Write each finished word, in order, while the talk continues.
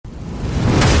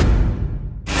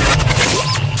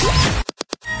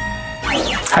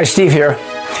Hi, Steve here.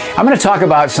 I'm going to talk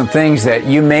about some things that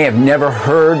you may have never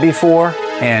heard before,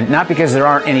 and not because there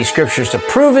aren't any scriptures to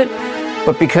prove it,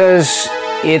 but because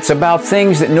it's about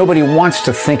things that nobody wants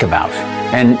to think about.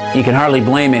 And you can hardly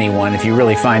blame anyone if you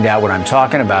really find out what I'm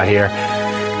talking about here.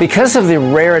 Because of the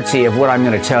rarity of what I'm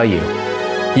going to tell you,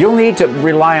 you'll need to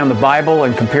rely on the Bible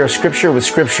and compare scripture with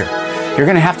scripture. You're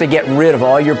going to have to get rid of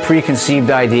all your preconceived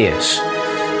ideas.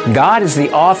 God is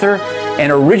the author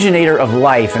and originator of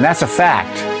life, and that's a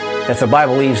fact that the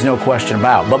Bible leaves no question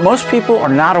about. But most people are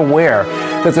not aware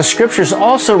that the scriptures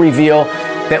also reveal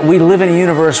that we live in a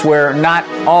universe where not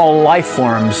all life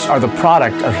forms are the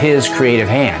product of His creative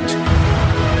hand.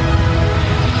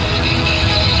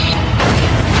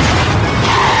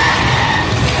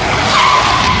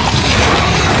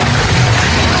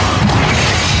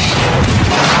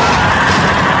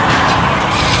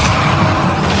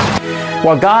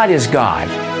 While God is God,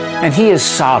 and He is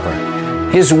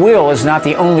sovereign, His will is not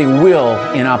the only will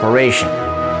in operation.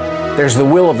 There's the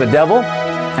will of the devil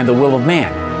and the will of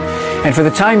man. And for the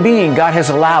time being, God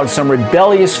has allowed some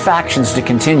rebellious factions to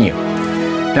continue.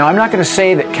 Now, I'm not going to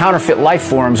say that counterfeit life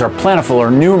forms are plentiful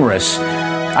or numerous.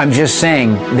 I'm just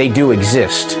saying they do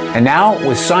exist. And now,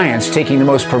 with science taking the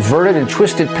most perverted and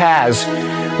twisted paths,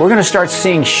 we're going to start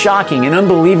seeing shocking and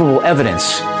unbelievable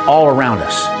evidence all around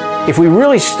us. If we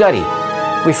really study,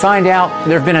 we find out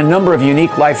there have been a number of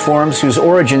unique life forms whose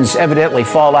origins evidently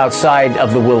fall outside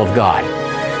of the will of God.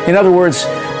 In other words,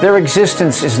 their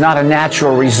existence is not a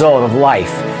natural result of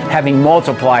life having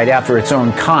multiplied after its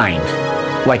own kind,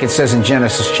 like it says in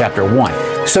Genesis chapter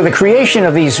 1. So the creation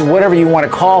of these, whatever you want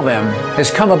to call them,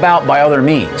 has come about by other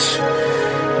means.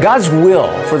 God's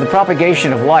will for the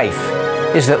propagation of life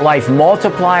is that life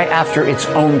multiply after its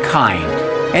own kind.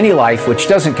 Any life which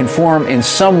doesn't conform in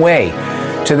some way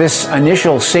to this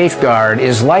initial safeguard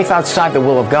is life outside the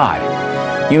will of God.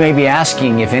 You may be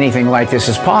asking if anything like this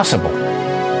is possible.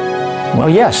 Well,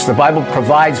 yes, the Bible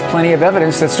provides plenty of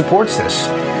evidence that supports this.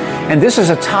 And this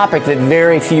is a topic that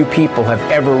very few people have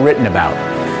ever written about.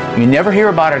 You never hear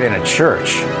about it in a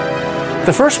church.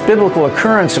 The first biblical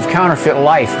occurrence of counterfeit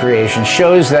life creation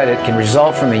shows that it can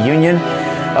result from the union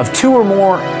of two or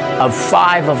more of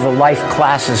five of the life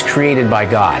classes created by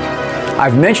God.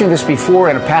 I've mentioned this before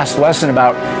in a past lesson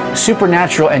about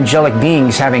supernatural angelic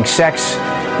beings having sex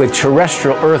with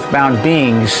terrestrial earthbound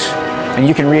beings, and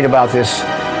you can read about this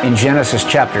in Genesis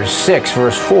chapter 6,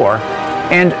 verse 4.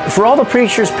 And for all the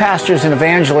preachers, pastors, and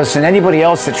evangelists, and anybody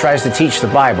else that tries to teach the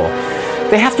Bible,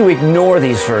 they have to ignore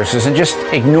these verses and just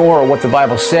ignore what the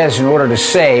Bible says in order to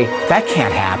say, that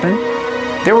can't happen.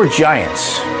 There were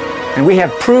giants, and we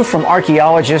have proof from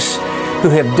archaeologists who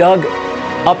have dug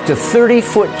up to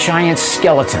 30-foot giant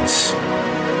skeletons.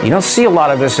 You don't see a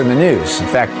lot of this in the news, in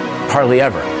fact, hardly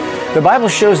ever. The Bible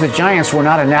shows that giants were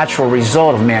not a natural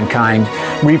result of mankind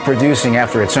reproducing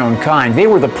after its own kind. They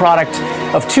were the product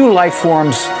of two life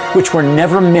forms which were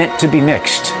never meant to be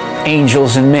mixed,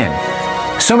 angels and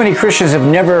men. So many Christians have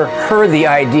never heard the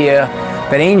idea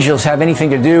that angels have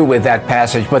anything to do with that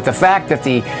passage, but the fact that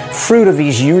the fruit of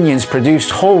these unions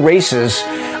produced whole races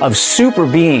of super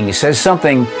beings says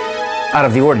something out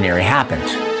of the ordinary happened.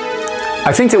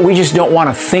 I think that we just don't want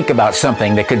to think about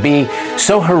something that could be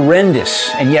so horrendous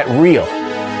and yet real.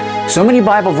 So many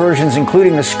Bible versions,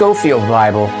 including the Scofield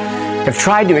Bible, have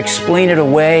tried to explain it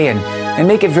away and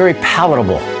make it very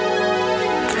palatable.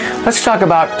 Let's talk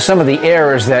about some of the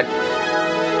errors that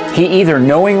he either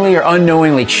knowingly or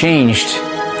unknowingly changed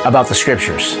about the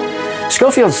Scriptures.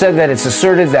 Scofield said that it's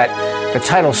asserted that the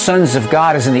title Sons of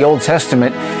God is in the Old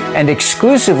Testament and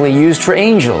exclusively used for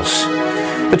angels.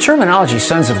 The terminology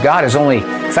Sons of God is only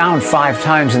found 5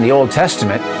 times in the Old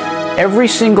Testament. Every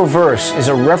single verse is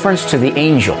a reference to the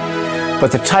angel.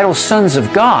 But the title Sons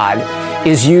of God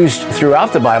is used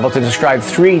throughout the Bible to describe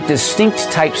 3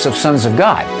 distinct types of sons of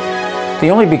God. The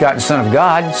only begotten Son of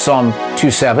God, Psalm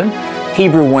 2:7,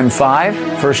 Hebrew 1:5,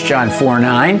 1 John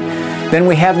 4:9. Then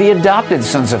we have the adopted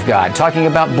sons of God, talking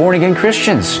about born-again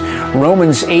Christians,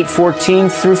 Romans 8:14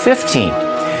 through 15.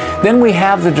 Then we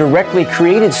have the directly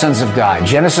created sons of God,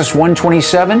 Genesis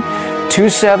 1:27,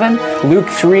 2:7, Luke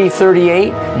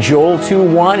 3:38, Joel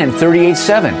 2:1, and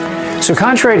 38:7. So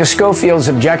contrary to Scofield's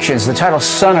objections, the title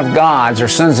Son of Gods or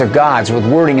Sons of Gods with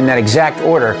wording in that exact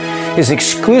order is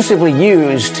exclusively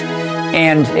used,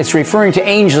 and it's referring to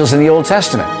angels in the Old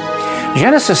Testament.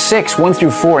 Genesis 6:1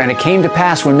 through 4, and it came to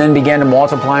pass when men began to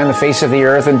multiply on the face of the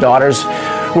earth, and daughters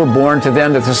were born to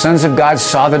them, that the sons of God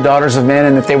saw the daughters of men,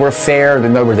 and that they were fair,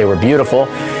 and they were beautiful.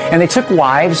 And they took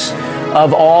wives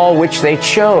of all which they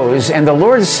chose. And the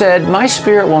Lord said, My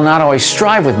spirit will not always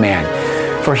strive with man,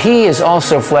 for he is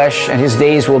also flesh, and his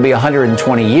days will be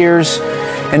 120 years.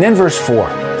 And then verse 4.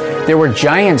 There were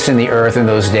giants in the earth in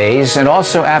those days, and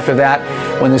also after that,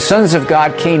 when the sons of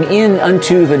God came in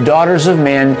unto the daughters of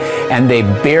men, and they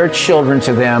bare children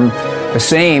to them, the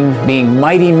same, being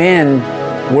mighty men,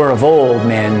 were of old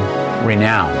men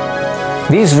renowned.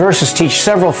 These verses teach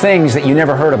several things that you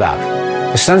never heard about.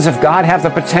 The sons of God have the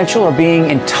potential of being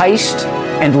enticed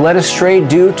and led astray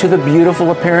due to the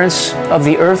beautiful appearance of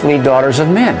the earthly daughters of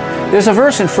men. There's a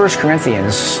verse in 1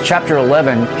 Corinthians chapter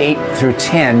 11, 8 through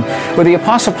 10, where the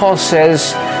Apostle Paul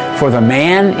says, "For the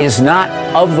man is not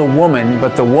of the woman,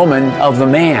 but the woman of the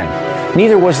man.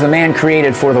 Neither was the man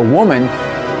created for the woman,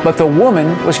 but the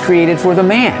woman was created for the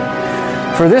man.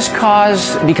 For this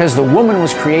cause, because the woman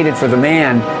was created for the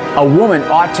man, a woman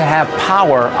ought to have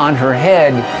power on her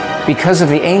head because of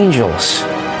the angels."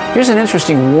 Here's an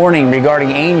interesting warning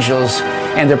regarding angels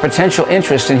and their potential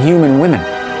interest in human women.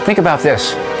 Think about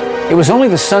this. It was only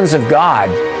the sons of God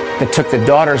that took the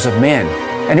daughters of men,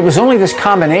 and it was only this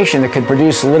combination that could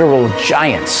produce literal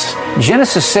giants.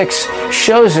 Genesis 6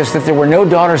 shows us that there were no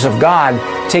daughters of God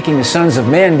taking the sons of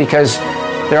men because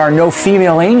there are no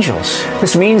female angels.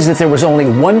 This means that there was only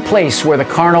one place where the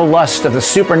carnal lust of the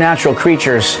supernatural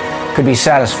creatures could be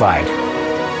satisfied: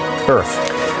 earth.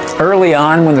 Early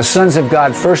on, when the sons of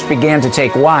God first began to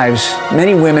take wives,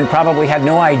 many women probably had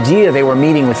no idea they were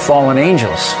meeting with fallen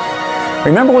angels.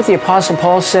 Remember what the Apostle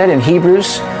Paul said in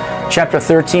Hebrews chapter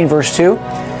 13, verse 2?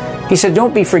 He said,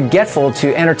 "Don't be forgetful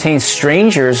to entertain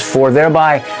strangers, for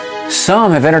thereby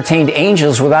some have entertained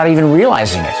angels without even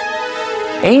realizing it."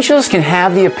 Angels can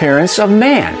have the appearance of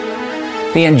man.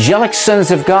 The angelic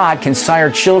sons of God can sire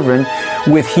children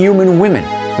with human women.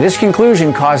 This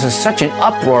conclusion causes such an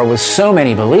uproar with so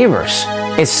many believers.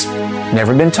 It's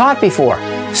never been taught before.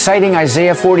 Citing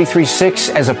Isaiah 43:6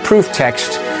 as a proof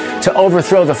text to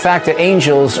overthrow the fact that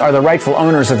angels are the rightful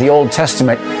owners of the Old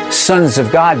Testament sons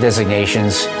of God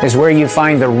designations is where you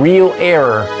find the real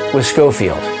error with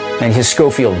Scofield and his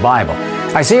Scofield Bible.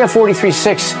 Isaiah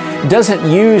 43:6 doesn't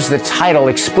use the title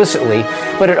explicitly,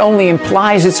 but it only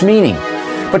implies its meaning.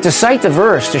 But to cite the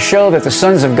verse to show that the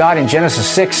sons of God in Genesis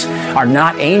 6 are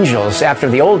not angels after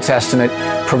the Old Testament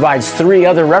provides 3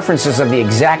 other references of the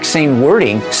exact same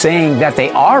wording saying that they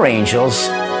are angels,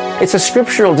 it's a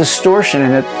scriptural distortion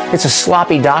and it's a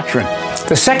sloppy doctrine.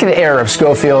 The second error of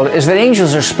Scofield is that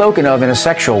angels are spoken of in a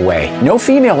sexual way. No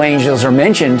female angels are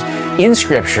mentioned in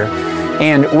Scripture,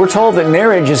 and we're told that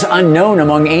marriage is unknown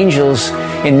among angels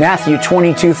in Matthew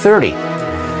 22:30.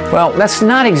 Well, that's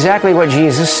not exactly what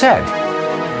Jesus said.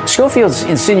 Scofield's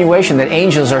insinuation that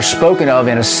angels are spoken of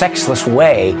in a sexless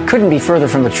way couldn't be further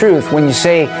from the truth when you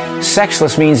say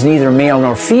sexless means neither male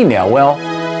nor female. Well,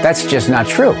 that's just not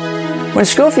true. When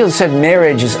Scofield said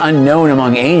marriage is unknown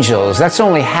among angels, that's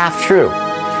only half true.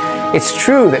 It's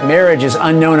true that marriage is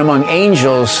unknown among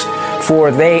angels,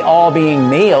 for they all being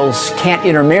males can't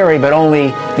intermarry, but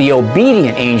only the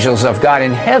obedient angels of God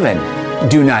in heaven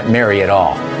do not marry at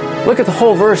all. Look at the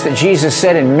whole verse that Jesus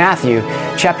said in Matthew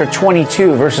chapter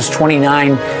 22, verses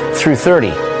 29 through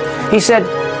 30. He said,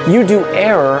 "You do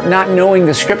err, not knowing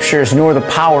the Scriptures nor the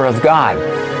power of God.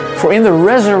 For in the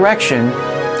resurrection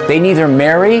they neither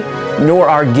marry nor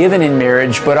are given in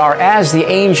marriage, but are as the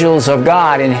angels of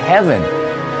God in heaven."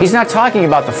 He's not talking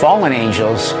about the fallen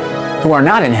angels who are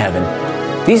not in heaven.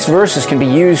 These verses can be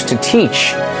used to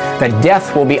teach that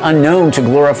death will be unknown to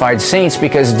glorified saints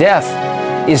because death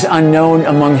is unknown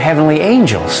among heavenly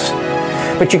angels.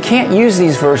 But you can't use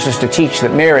these verses to teach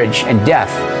that marriage and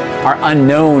death are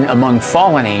unknown among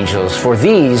fallen angels, for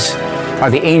these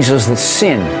are the angels that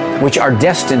sin, which are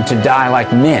destined to die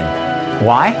like men.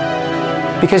 Why?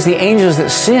 Because the angels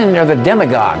that sinned are the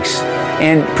demagogues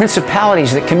and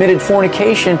principalities that committed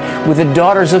fornication with the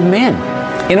daughters of men.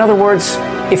 In other words,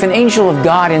 if an angel of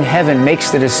God in heaven makes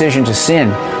the decision to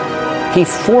sin, he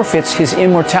forfeits his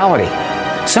immortality.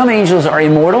 Some angels are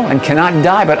immortal and cannot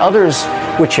die, but others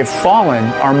which have fallen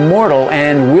are mortal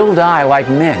and will die like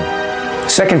men.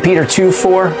 2 Peter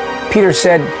 2:4, Peter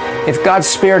said, "If God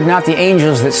spared not the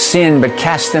angels that sinned, but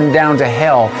cast them down to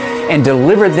hell, and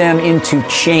delivered them into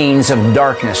chains of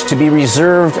darkness, to be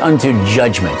reserved unto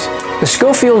judgment." The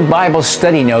Scofield Bible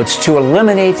study notes to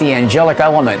eliminate the angelic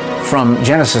element from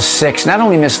Genesis 6 not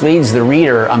only misleads the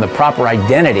reader on the proper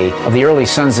identity of the early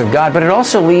sons of God, but it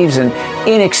also leaves an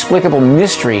inexplicable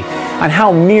mystery on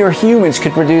how mere humans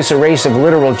could produce a race of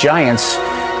literal giants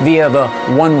via the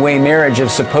one-way marriage of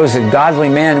supposed godly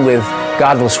men with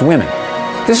godless women.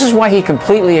 This is why he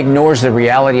completely ignores the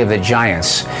reality of the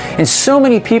giants, and so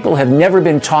many people have never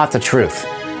been taught the truth.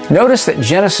 Notice that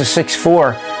Genesis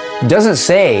 6:4 doesn't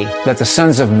say that the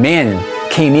sons of men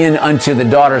came in unto the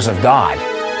daughters of God.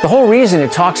 The whole reason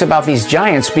it talks about these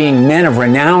giants being men of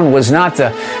renown was not the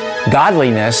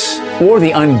godliness or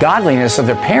the ungodliness of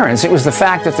their parents. It was the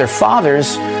fact that their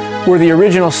fathers were the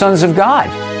original sons of God,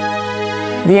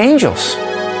 the angels.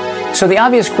 So the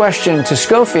obvious question to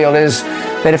Scofield is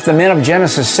that if the men of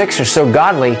Genesis 6 are so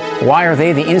godly, why are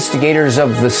they the instigators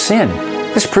of the sin?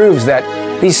 This proves that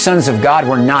these sons of God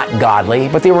were not godly,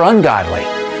 but they were ungodly.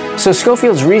 So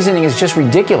Scofield's reasoning is just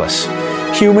ridiculous.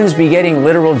 Humans begetting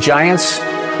literal giants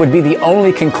would be the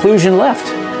only conclusion left.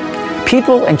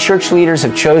 People and church leaders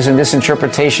have chosen this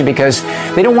interpretation because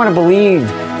they don't want to believe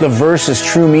the verse's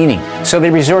true meaning. So they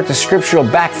resort to scriptural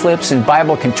backflips and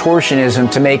Bible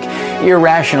contortionism to make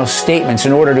irrational statements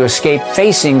in order to escape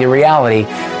facing the reality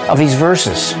of these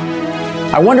verses.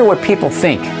 I wonder what people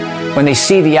think when they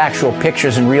see the actual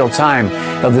pictures in real time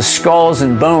of the skulls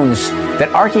and bones that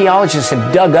archaeologists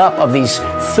have dug up of these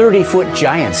 30-foot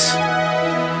giants.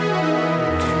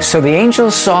 So the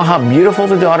angels saw how beautiful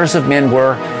the daughters of men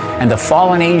were, and the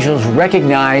fallen angels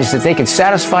recognized that they could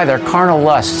satisfy their carnal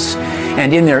lusts,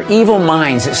 and in their evil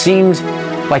minds it seemed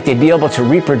like they'd be able to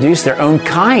reproduce their own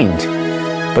kind.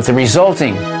 But the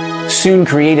resulting soon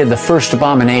created the first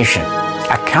abomination,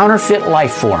 a counterfeit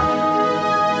life form,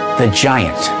 the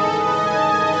giant.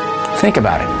 Think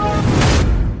about it.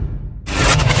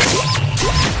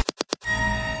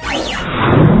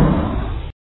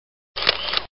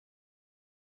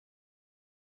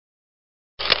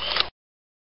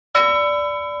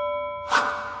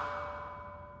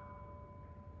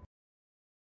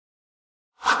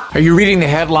 Are you reading the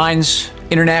headlines?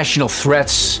 International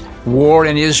threats, war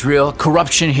in Israel,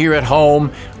 corruption here at home.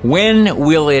 When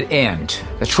will it end?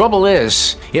 The trouble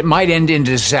is, it might end in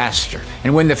disaster.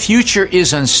 And when the future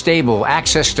is unstable,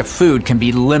 access to food can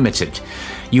be limited.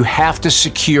 You have to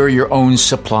secure your own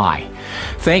supply.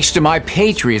 Thanks to My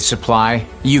Patriot Supply,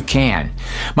 you can.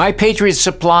 My Patriot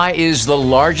Supply is the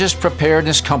largest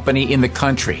preparedness company in the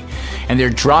country, and they're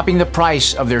dropping the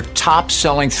price of their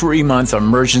top-selling 3-month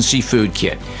emergency food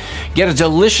kit. Get a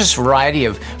delicious variety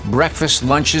of breakfast,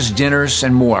 lunches, dinners,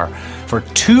 and more for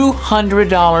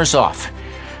 $200 off.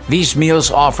 These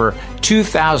meals offer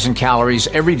 2,000 calories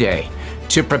every day.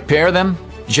 To prepare them,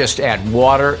 just add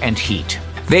water and heat.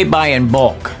 They buy in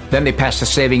bulk, then they pass the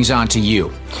savings on to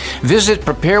you. Visit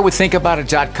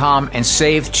preparewiththinkaboutit.com and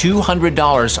save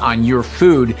 $200 on your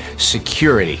food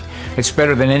security. It's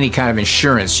better than any kind of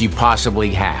insurance you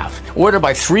possibly have. Order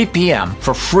by 3 p.m.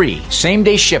 for free,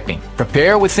 same-day shipping.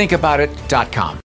 Preparewiththinkaboutit.com.